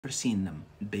seen them.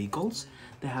 Bagels,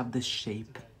 they have this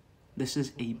shape. This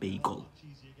is a bagel.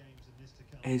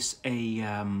 It's a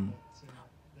um,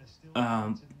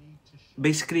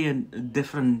 basically a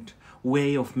different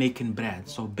way of making bread.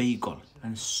 So bagel,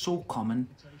 and so common.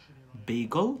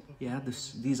 Bagel, yeah.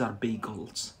 These are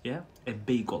bagels, yeah. A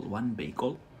bagel, one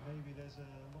bagel,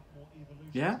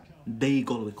 yeah.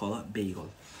 Bagel, we call it bagel.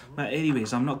 But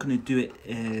anyways, I'm not gonna do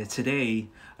it today.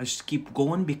 I just keep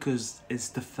going because it's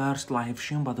the first live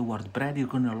stream by the word bread. You're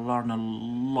gonna learn a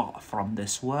lot from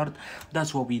this word.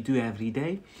 That's what we do every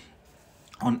day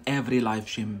on every live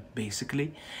stream.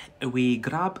 Basically, we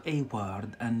grab a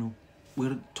word and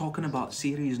we're talking about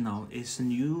series now. It's a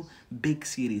new big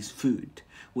series, food.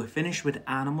 We're finished with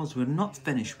animals. We're not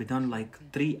finished. We've done like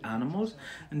 3 animals,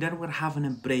 and then we're having a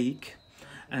break,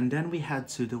 and then we had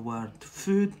to the word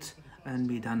food, and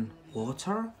we done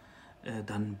water,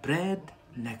 done bread.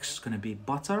 Next is gonna be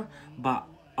butter. But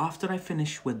after I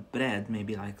finish with bread,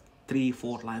 maybe like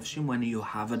 3-4 live stream, when you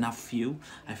have enough view,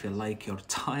 I feel like you're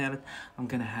tired, I'm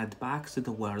gonna head back to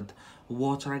the word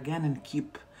water again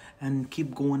and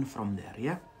keep going from there,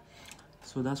 yeah.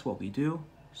 So that's what we do.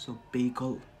 So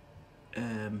bagel.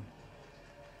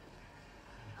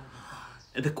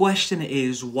 The question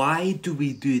is, why do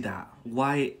we do that?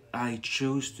 Why I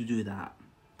chose to do that?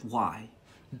 Why?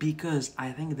 Because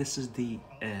I think this is the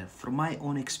from my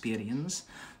own experience,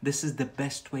 this is the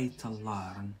best way to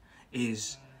learn,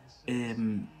 is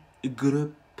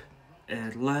group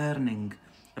learning,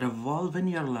 revolving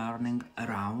your learning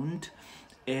around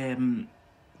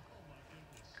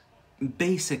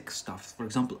basic stuff. For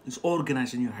example, it's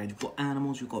organized in your head. You've got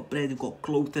animals, you've got bread, you've got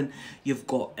clothing, you've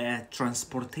got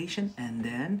transportation, and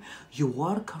then you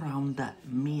work around that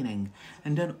meaning.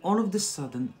 And then all of a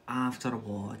sudden, after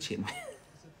watching,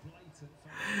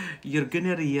 you're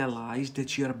gonna realize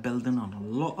that you're building on a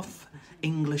lot of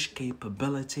English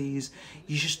capabilities.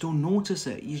 You just don't notice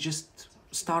it. You just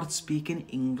start speaking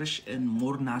English in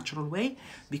more natural way,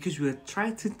 because we're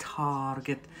trying to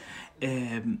target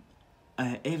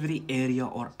every area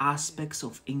or aspects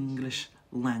of English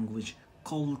language,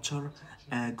 culture,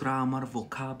 grammar,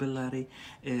 vocabulary,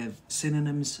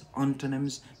 synonyms,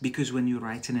 antonyms. Because when you're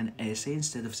writing an essay,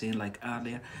 instead of saying like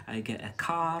earlier, I get a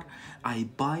car, I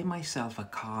buy myself a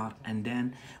car, and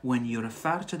then when you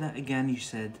refer to that again, you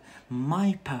said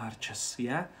my purchase,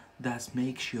 yeah. That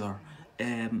makes your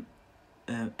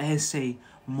essay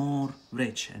more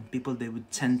rich, and people, they would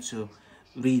tend to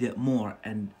read it more.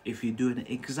 And if you do an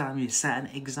exam, you set an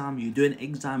exam, you do an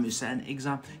exam, you set an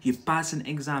exam, you pass an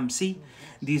exam. See,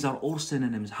 these are all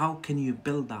synonyms. How can you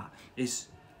build that? Is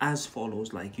as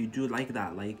follows. Like you do like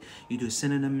that, like you do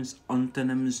synonyms,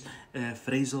 antonyms,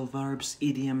 phrasal verbs,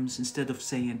 idioms. Instead of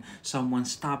saying someone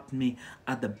stabbed me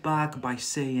at the back, by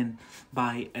saying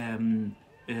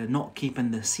not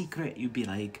keeping the secret, you'd be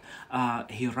like,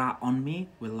 he rat on me.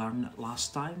 We learned it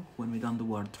last time when we done the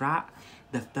word rat,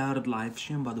 the 3rd live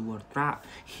stream by the word rat.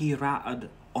 He ratted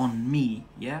on me,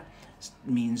 yeah,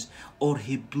 means, or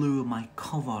he blew my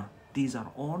cover. These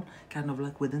are all kind of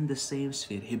like within the same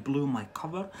sphere. He blew my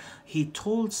cover. He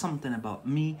told something about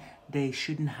me they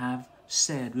shouldn't have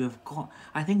said. We've got,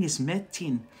 I think it's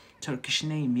Metin, Turkish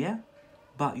name, yeah,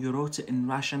 but you wrote it in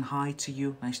Russian. Hi to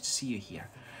you, nice to see you here.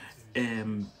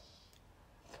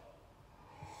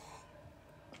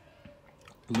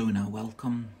 Luna,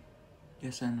 welcome.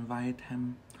 Yes, I invite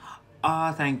him.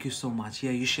 Thank you so much.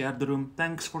 Yeah, you shared the room.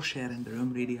 Thanks for sharing the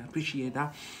room. Really appreciate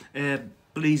that.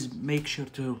 Please make sure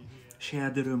to share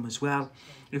the room as well.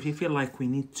 If you feel like we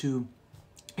need to,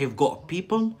 you've got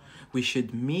people we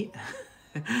should meet.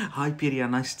 Hi Piria,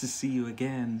 nice to see you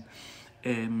again.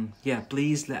 Yeah,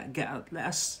 please let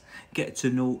us get to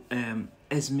know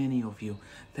as many of you.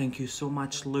 Thank you so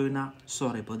much, Luna.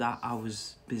 Sorry about that, I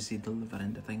was busy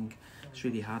delivering the thing. It's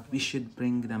really hard. We should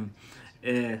bring them.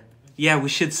 Yeah, we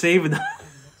should save them.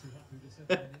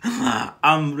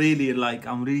 I'm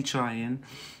really trying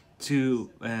to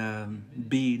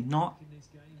be not,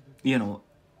 you know,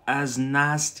 as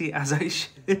nasty as I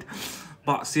should.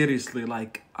 But seriously,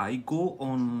 like I go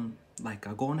on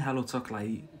Hello Talk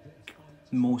like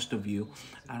most of you,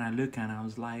 and I look and I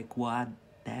was like, what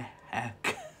the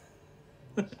heck?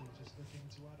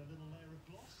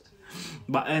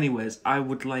 But anyways, I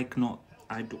would like not,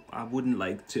 I wouldn't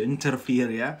like to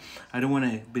interfere, yeah. I don't want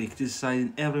to be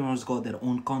criticizing. Everyone's got their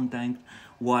own content,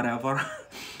 whatever.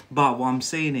 But what I'm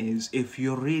saying is, if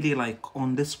you're really like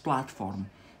on this platform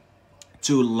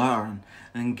to learn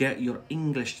and get your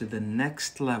English to the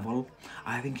next level,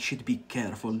 I think you should be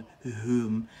careful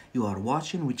whom you are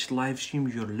watching, which live stream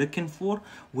you're looking for,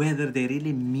 whether they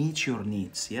really meet your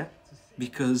needs, yeah.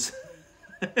 Because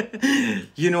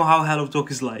You know how Hello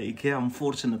Talk is like, yeah,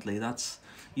 unfortunately, that's,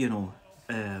 you know,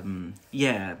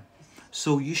 yeah.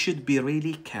 So you should be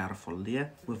really careful, yeah?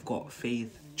 We've got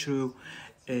faith, true.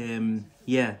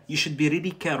 Yeah, you should be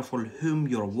really careful whom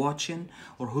you're watching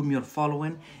or whom you're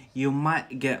following. You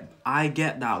might get, I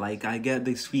get that, like, I get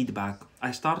this feedback.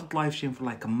 I started live stream for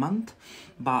like a month,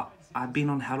 but I've been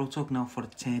on Hello Talk now for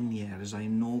 10 years. I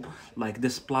know, like,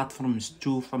 this platform is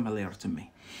too familiar to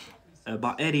me.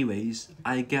 But anyways,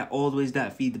 I get always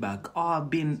that feedback. Oh, I've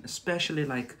been, especially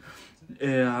like,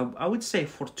 I would say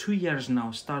for 2 years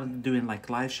now, started doing like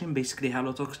live stream, basically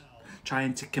Hello Talk,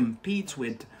 trying to compete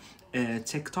with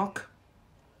TikTok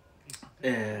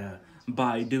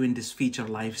by doing this feature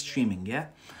live streaming, yeah.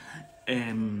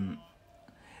 Um,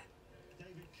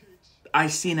 I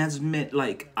seen as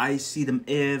like I see them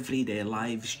every day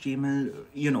live streaming,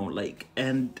 you know, like,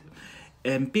 and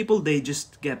people, they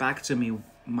just get back to me,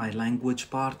 my language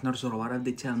partners or whatever,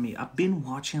 they tell me, I've been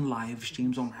watching live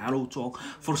streams on Hello Talk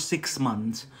for 6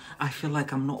 months. I feel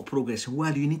like I'm not progressing.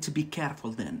 Well, you need to be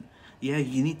careful then. Yeah,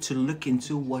 you need to look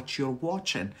into what you're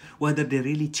watching, whether they're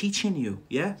really teaching you,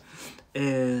 yeah?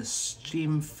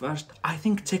 Stream first. I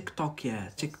think TikTok, yeah.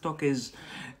 TikTok is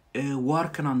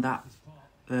working on that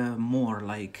more,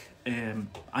 like,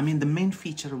 I mean, the main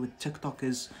feature with TikTok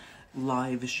is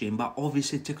live stream, but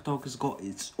obviously TikTok has got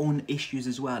its own issues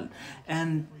as well.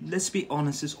 And let's be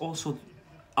honest, it's also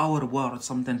our world,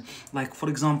 something like, for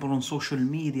example, on social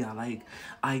media, like,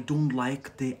 I don't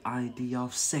like the idea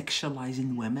of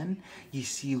sexualizing women. You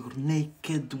see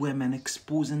naked women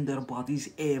exposing their bodies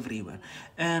everywhere,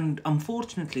 and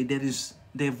unfortunately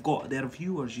they've got their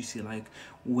viewers, you see, like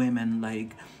women,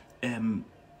 like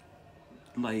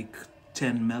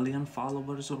 10 million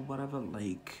followers or whatever.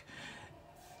 Like,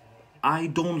 I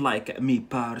don't like it, me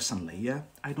personally, yeah?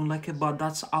 I don't like it, but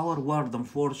that's our world,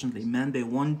 unfortunately. Men, they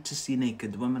want to see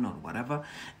naked women or whatever,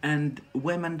 and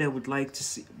women, they would like to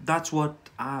see, that's what,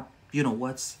 you know,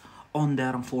 what's on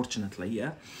there, unfortunately,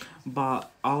 yeah?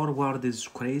 But our world is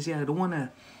crazy. I don't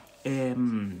want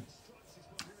to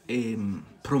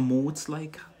promote,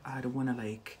 like, I don't want to,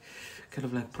 like, kind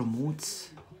of like promote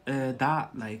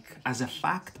that, like, as a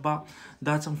fact, but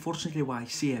that's unfortunately what I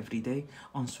see every day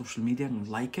on social media, and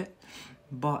like it.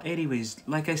 But anyways,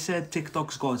 like I said,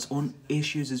 TikTok's got its own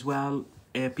issues as well.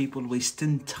 People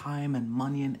wasting time and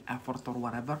money and effort or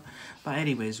whatever. But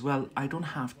anyways, well, I don't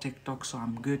have TikTok, so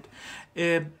I'm good.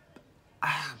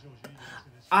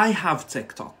 I have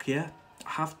TikTok, yeah?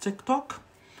 I have TikTok,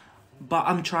 but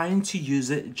I'm trying to use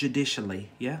it judicially,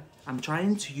 yeah? I'm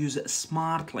trying to use it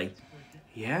smartly,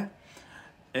 yeah?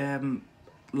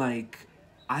 Like,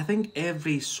 I think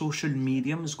every social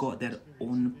medium's got their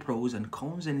own pros and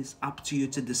cons, and it's up to you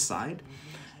to decide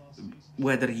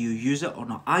whether you use it or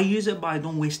not. I use it, but I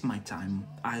don't waste my time.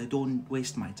 I don't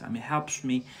waste my time. It helps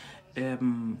me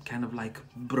kind of like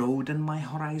broaden my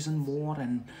horizon more,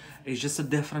 and it's just a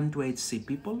different way to see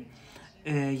people.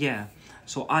 Yeah,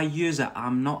 so I use it.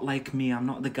 I'm not like me. I'm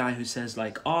not the guy who says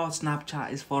like, oh,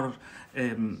 Snapchat is for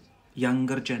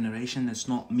younger generation. It's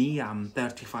not me. I'm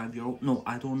 35-year-old. No,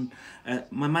 I don't.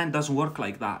 My mind doesn't work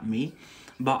like that, me.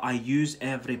 But I use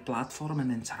every platform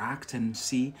and interact and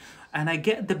see, and I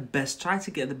get the best. Try to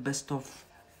get the best of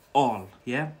all.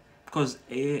 Yeah, because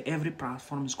every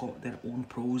platform's got their own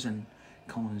pros and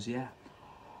cons. Yeah.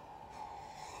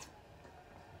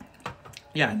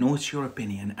 Yeah, I know it's your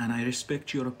opinion, and I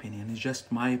respect your opinion. It's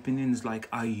just my opinion is like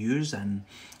I use, and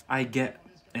I get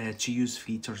to use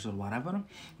features or whatever.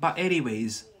 But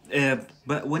anyways,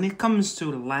 but when it comes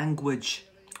to language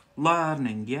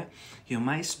learning, yeah, you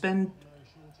might spend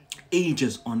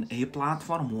ages on a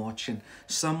platform watching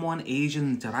someone Asian,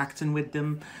 interacting with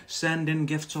them, sending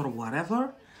gifts or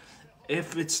whatever.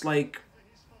 If it's like,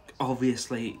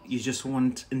 obviously you just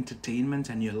want entertainment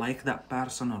and you like that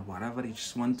person or whatever, you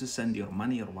just want to send your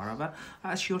money or whatever,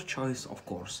 that's your choice, of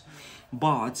course.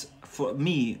 But for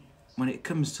me, when it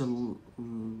comes to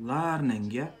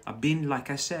learning, yeah, I've been, like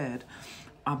I said,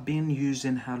 I've been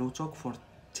using Hello Talk for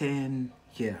 10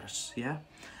 years, yeah,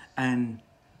 and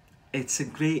it's a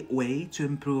great way to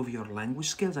improve your language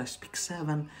skills. I speak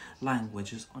 7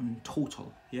 languages on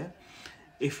total, yeah.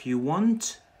 If you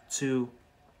want to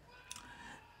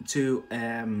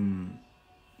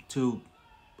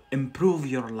improve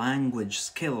your language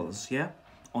skills, yeah,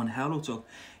 on Hello Talk,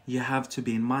 you have to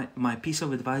be, in my piece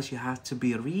of advice, you have to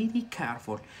be really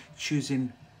careful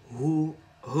choosing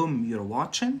whom you're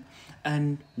watching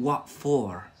and what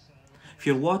for. If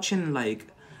you're watching like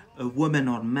a woman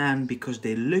or man because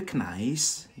they look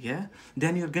nice, yeah,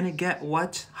 then you're gonna get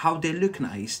how they look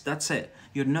nice. That's it.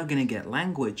 You're not gonna get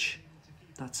language.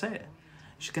 That's it.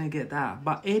 she's gonna get that.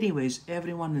 But anyways,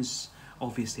 everyone is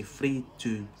obviously free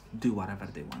to do whatever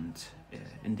they want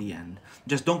in the end.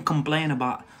 Just don't complain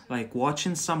about like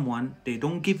watching someone, they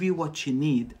don't give you what you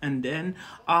need, and then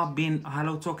being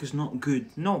Hello Talk is not good.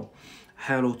 No,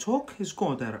 Hello Talk has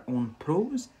got their own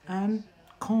pros and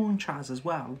cons as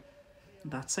well.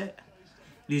 That's it.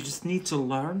 You just need to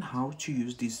learn how to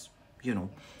use these, you know,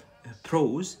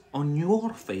 pros on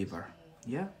your favor.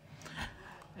 Yeah.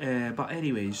 But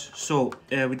anyways, so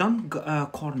we done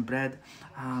cornbread.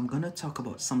 I'm gonna talk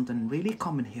about something really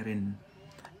common here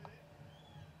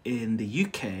in the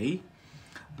UK.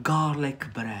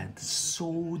 Garlic bread,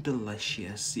 so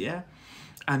delicious, yeah,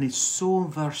 and it's so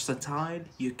versatile.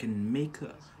 You can make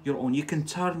your own. You can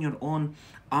turn your own.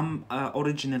 I'm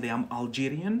originally I'm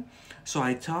Algerian, so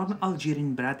I turn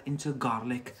Algerian bread into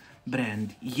garlic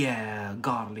bread. Yeah,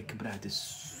 garlic bread is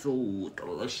so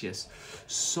delicious,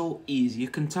 so easy. You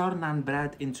can turn naan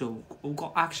bread into.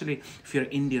 Actually, if you're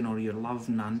Indian or you love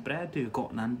naan bread, you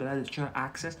got naan bread at your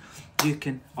access. You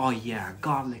can. Oh yeah,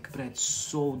 garlic bread,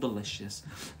 so delicious.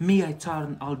 Me, I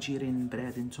turn Algerian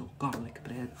bread into garlic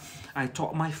bread. I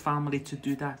taught my family to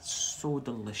do that. So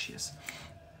delicious.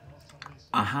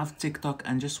 I have TikTok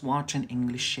and just watching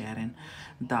English sharing.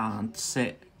 That's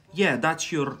it. Yeah,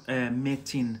 that's your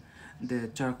meeting the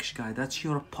Turkish guy. That's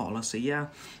your policy. Yeah,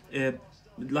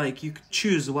 like you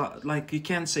choose what. Like you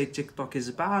can't say TikTok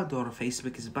is bad or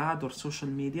Facebook is bad or social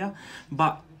media,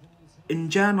 but in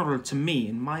general, to me,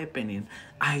 in my opinion,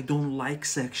 I don't like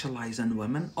sexualizing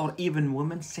women or even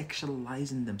women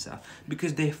sexualizing themselves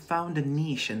because they found a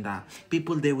niche in that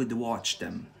people they would watch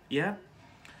them. Yeah.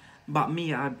 But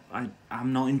me,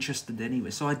 I'm not interested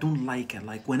anyway, so I don't like it.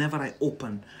 Like whenever I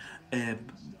open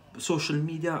social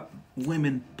media,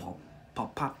 women pop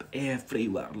up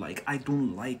everywhere. Like I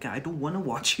don't like it. I don't want to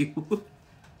watch you.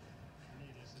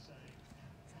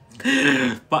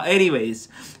 But anyways,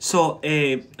 so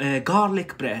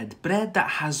garlic bread that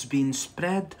has been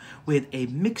spread with a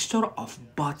mixture of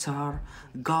butter,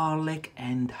 garlic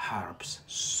and herbs.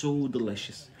 So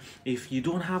delicious. If you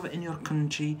don't have it in your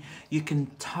country, you can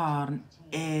turn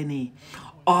any.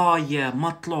 Oh yeah,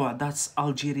 matloa, that's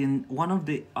Algerian, one of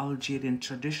the Algerian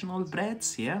traditional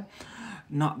breads, yeah.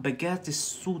 Not baguette is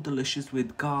so delicious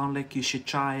with garlic. You should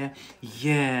try it.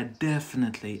 Yeah,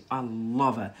 definitely. I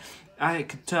love it. I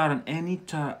could turn any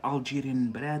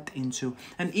Algerian bread into,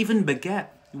 and even baguette.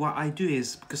 What I do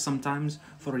is, because sometimes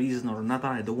for a reason or another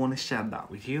I don't want to share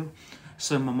that with you,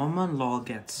 so my mom-in-law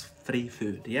gets free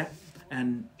food, yeah,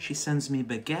 and she sends me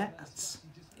baguettes,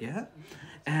 yeah,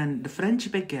 and the French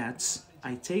baguettes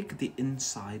I take the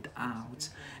inside out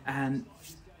and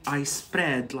I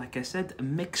spread, like I said, a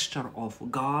mixture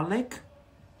of garlic,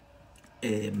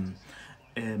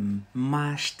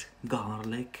 mashed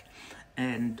garlic,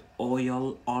 and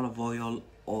oil, olive oil,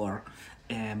 or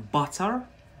butter,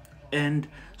 and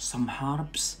some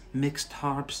herbs, mixed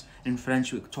herbs. In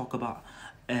French, we talk about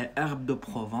herbe de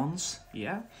Provence,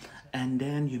 yeah. And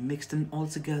then you mix them all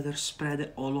together, spread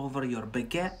it all over your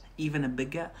baguette. Even a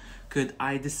baguette could.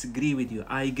 I disagree with you.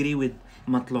 I agree with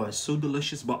matloa is so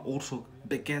delicious, but also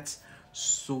baguettes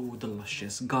so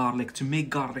delicious. Garlic, to make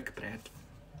garlic bread.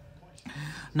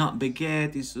 Not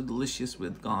baguette is so delicious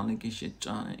with garlic. You should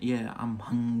try it. Yeah, I'm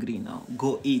hungry now.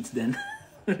 Go eat then.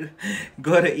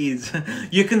 Gotta eat.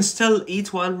 You can still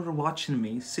eat while we're watching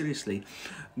me. Seriously.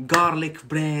 Garlic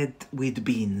bread with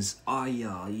beans. Oh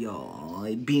yeah,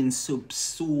 yeah. Bean soup.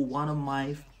 So one of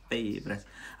my favorites.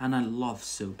 And I love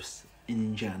soups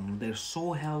in general. They're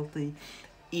so healthy,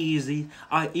 easy.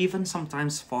 I even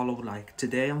sometimes follow, like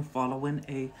today I'm following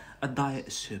a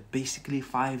diet soup. Basically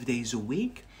 5 days a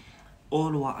week.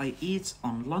 All what I eat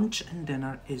on lunch and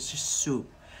dinner is just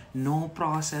soup. No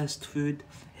processed food,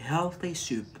 healthy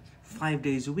soup. 5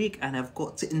 days a week, and I've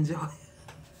got to enjoy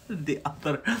the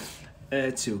other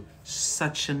two.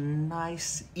 Such a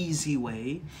nice, easy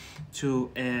way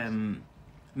to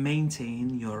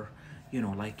maintain your, you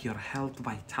know, like your health,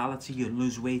 vitality. You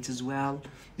lose weight as well.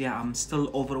 Yeah, I'm still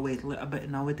overweight a little bit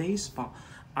nowadays, but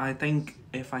I think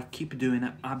if I keep doing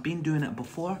it, I've been doing it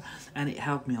before and it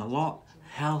helped me a lot.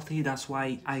 Healthy, that's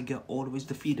why I get always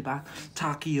the feedback,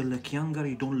 Takki, you look younger,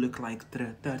 you don't look like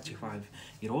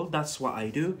 35-year-old. That's what I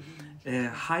do.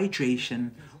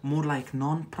 Hydration, more like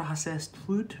non-processed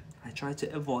food. I try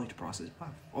to avoid processed, but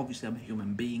obviously I'm a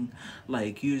human being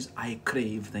like you. I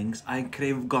crave things. I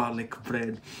crave garlic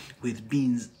bread with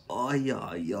beans. Oh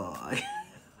yeah, yeah.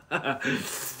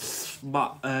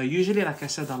 But usually, like I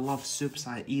said, I love soups.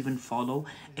 I even follow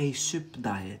a soup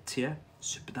diet, yeah.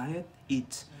 Soup diet,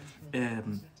 eat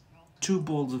 2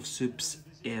 bowls of soups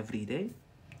every day,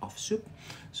 of soup.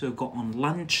 So you got on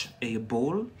lunch a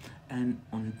bowl, and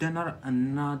on dinner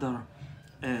another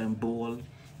bowl,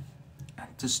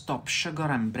 to stop sugar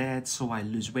and bread so I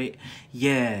lose weight.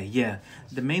 Yeah.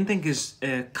 The main thing is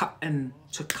to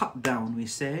cut down, we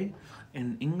say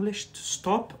in English, to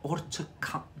stop or to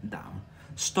cut down.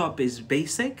 Stop is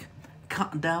basic,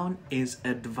 cut down is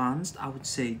advanced. I would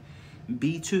say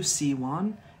B2,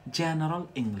 C1, general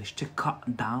English. To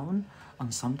cut down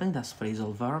on something, that's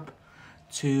phrasal verb.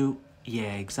 To,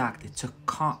 yeah, exactly, to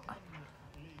cut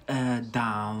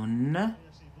down,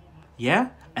 yeah,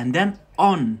 and then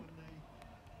on,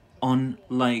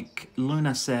 like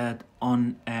Luna said,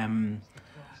 on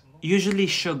usually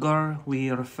sugar, we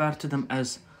refer to them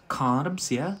as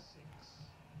carbs, yeah,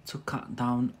 to cut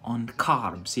down on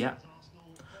carbs, yeah.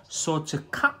 So to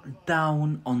cut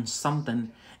down on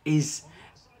something is,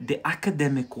 the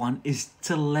academic one is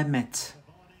to limit,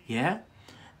 yeah,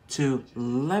 to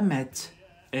limit,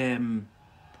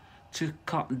 to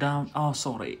cut down. Oh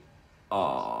sorry,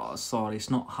 it's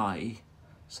not high,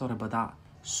 sorry about that.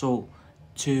 So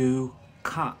to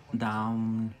cut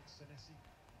down,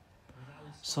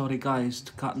 sorry guys,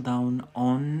 to cut down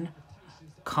on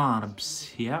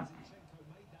carbs, yeah.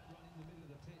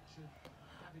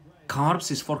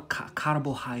 Carbs is for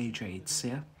carbohydrates,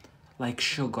 yeah, like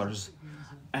sugars,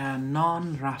 and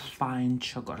non-refined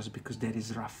sugars, because there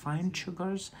is refined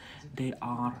sugars, they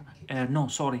are no,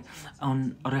 sorry,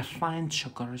 on refined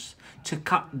sugars. To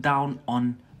cut down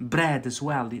on bread as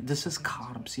well, this is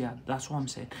carbs, yeah, that's what I'm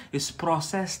saying. It's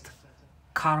processed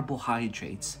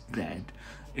carbohydrates, bread,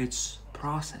 it's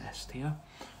processed, yeah.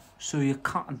 So you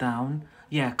cut down,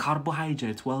 yeah,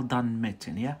 carbohydrates, well done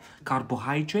Mitten, yeah,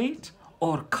 carbohydrate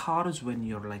or carbs when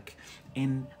you're like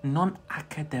in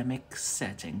non-academic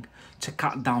setting, to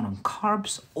cut down on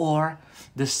carbs. Or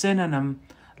the synonym,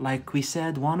 like we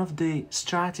said, one of the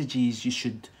strategies you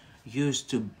should use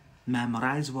to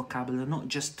memorize vocabulary, not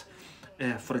just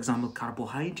for example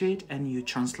carbohydrate, and you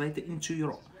translate it into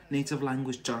your native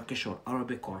language, Turkish or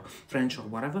Arabic or French or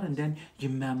whatever, and then you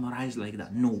memorize like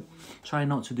that. No, try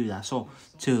not to do that. So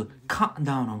to cut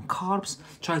down on carbs,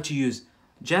 try to use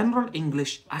general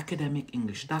English, academic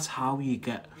English. That's how you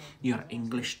get your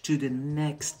English to the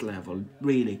next level,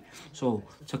 really. So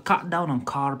to cut down on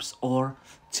carbs, or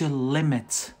to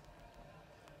limit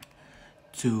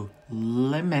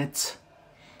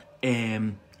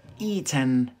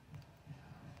eating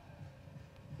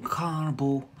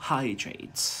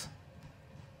carbohydrates.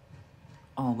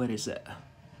 Oh, where is it?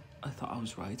 I thought I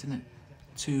was writing it.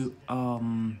 To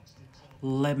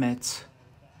limit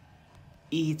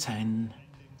eating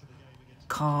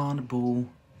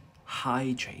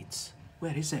carbohydrates.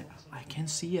 Where is it? I can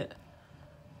see it.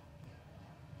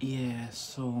 Yeah,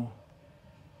 so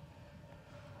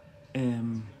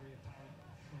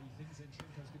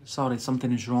sorry,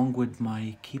 something is wrong with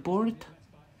my keyboard.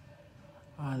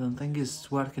 I don't think it's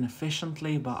working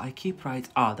efficiently, but I keep right.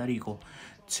 Ah, there you go.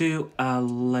 To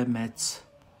limit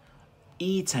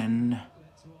eating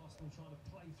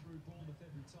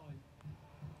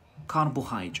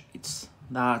carbohydrates.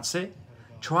 That's it.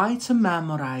 Try to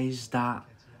memorize that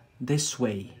this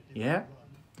way, yeah?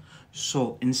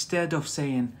 So instead of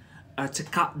saying to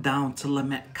cut down, to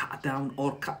limit, cut down,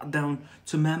 or cut down,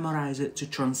 to memorize it, to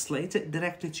translate it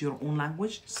directly to your own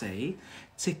language, say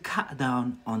to cut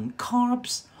down on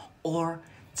carbs, or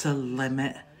to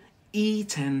limit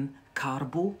eating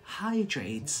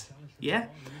carbohydrates, yeah?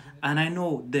 And I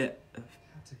know that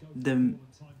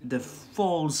the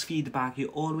false feedback you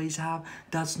always have,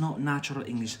 that's not natural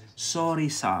English. Sorry,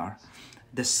 sir.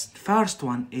 The first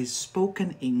one is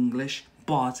spoken English,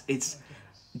 but it's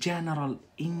general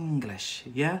English,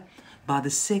 yeah? But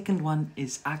the second one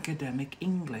is academic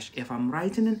English. If I'm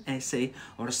writing an essay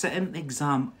or setting an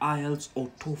exam, IELTS or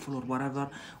TOEFL or whatever,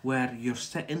 where you're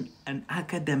setting an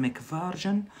academic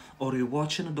version, or you're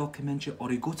watching a documentary,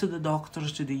 or you go to the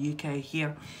doctors to the UK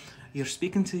here, you're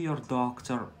speaking to your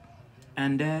doctor,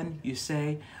 and then you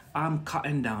say, I'm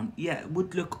cutting down. Yeah, it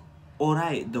would look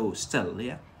alright though still,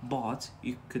 yeah? But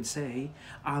you could say,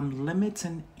 I'm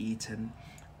limiting eating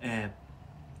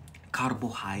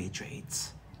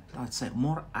carbohydrates. That's it,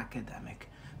 more academic.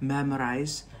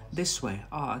 Memorize this way.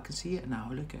 Oh, I can see it now,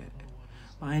 look at it.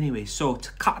 But anyway, so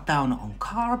to cut down on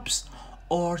carbs,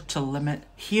 or to limit,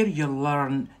 here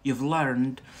you've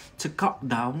learned to cut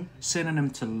down, synonym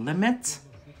to limit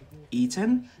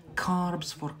eating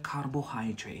carbs for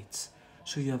carbohydrates.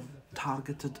 So you have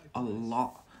targeted a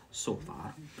lot so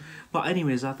far. But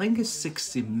anyways, I think it's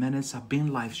 60 minutes. I've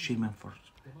been live streaming for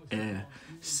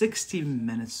 60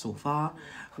 minutes so far.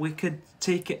 We could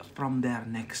take it from there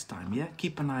next time, yeah?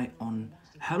 Keep an eye on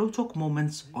Hello Talk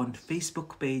moments on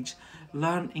Facebook page.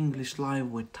 Learn English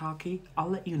live with Takki. I'll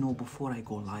let you know before I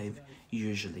go live.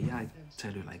 Usually, I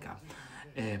tell you like that.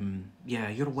 Yeah,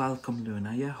 you're welcome,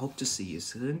 Luna. Yeah, hope to see you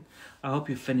soon. I hope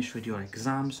you finish with your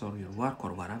exams or your work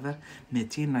or whatever.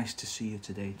 Metin, nice to see you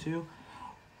today too.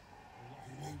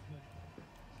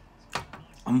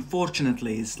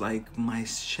 Unfortunately, it's like my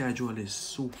schedule is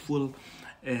so full,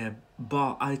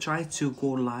 but I try to go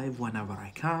live whenever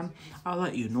I can. I'll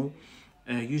let you know.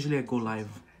 Usually I go live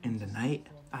in the night.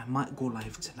 I might go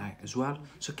live tonight as well,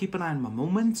 so keep an eye on my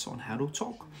moments on Hello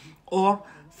Talk or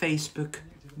Facebook.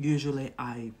 Usually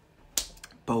I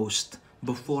post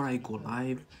before I go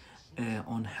live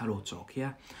on Hello Talk.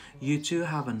 Yeah, you two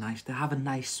have a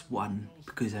nice one,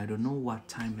 because I don't know what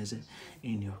time is it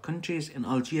in your countries. In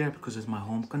Algeria, because it's my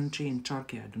home country. In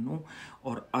Turkey, I don't know,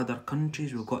 or other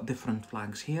countries, we've got different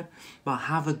flags here. But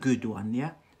have a good one.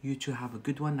 Yeah, you two have a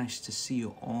good one. Nice to see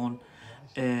you all.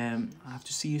 I have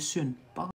to see you soon. Bye.